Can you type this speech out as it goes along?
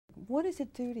what does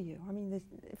it do to you? I mean,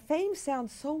 fame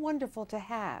sounds so wonderful to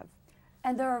have.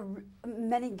 And there are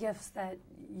many gifts that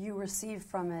you receive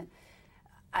from it.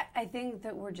 I think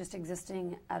that we're just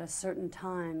existing at a certain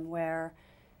time where,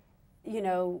 you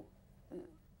know,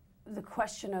 the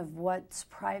question of what's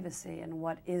privacy and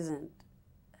what isn't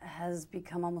has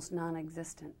become almost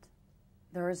non-existent.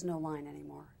 There is no line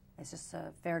anymore. It's just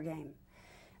a fair game.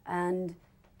 And,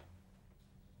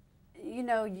 you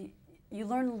know, you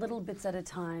learn little bits at a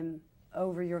time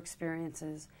over your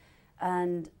experiences.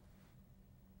 And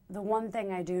the one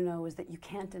thing I do know is that you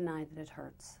can't deny that it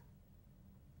hurts,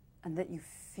 and that you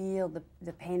feel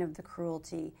the pain of the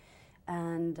cruelty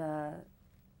and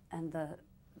the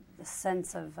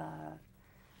sense of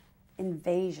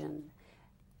invasion.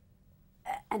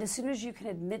 And as soon as you can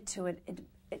admit to it,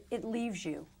 it leaves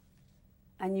you,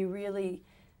 and you really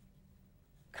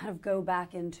kind of go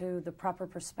back into the proper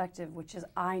perspective, which is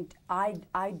I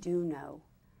do know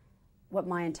what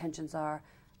my intentions are,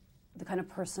 the kind of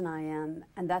person I am,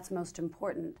 and that's most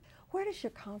important. Where does your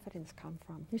confidence come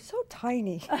from? You're so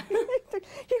tiny.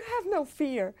 You have no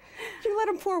fear. You let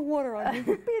them pour water on you.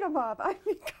 You beat them up. I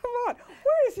mean, come on.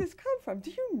 Where does this come from?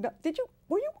 Do you know?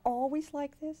 Were you always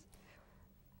like this?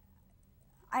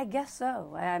 I guess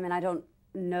so. I mean, I don't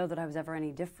know that I was ever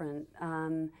any different,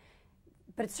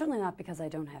 but it's certainly not because I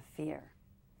don't have fear.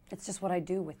 It's just what I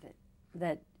do with it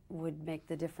that would make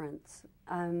the difference.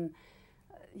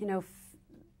 You know,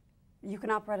 you can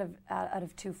operate out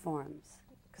of two forms,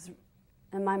 because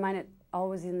in my mind,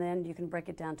 always in the end, you can break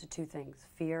it down to two things: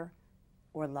 fear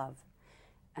or love.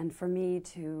 And for me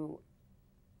to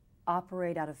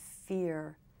operate out of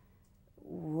fear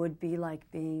would be like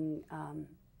being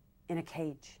in a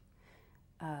cage.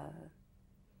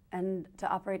 And to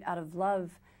operate out of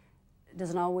love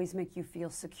doesn't always make you feel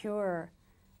secure,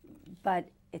 but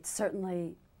it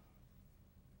certainly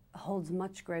holds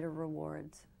much greater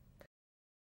rewards.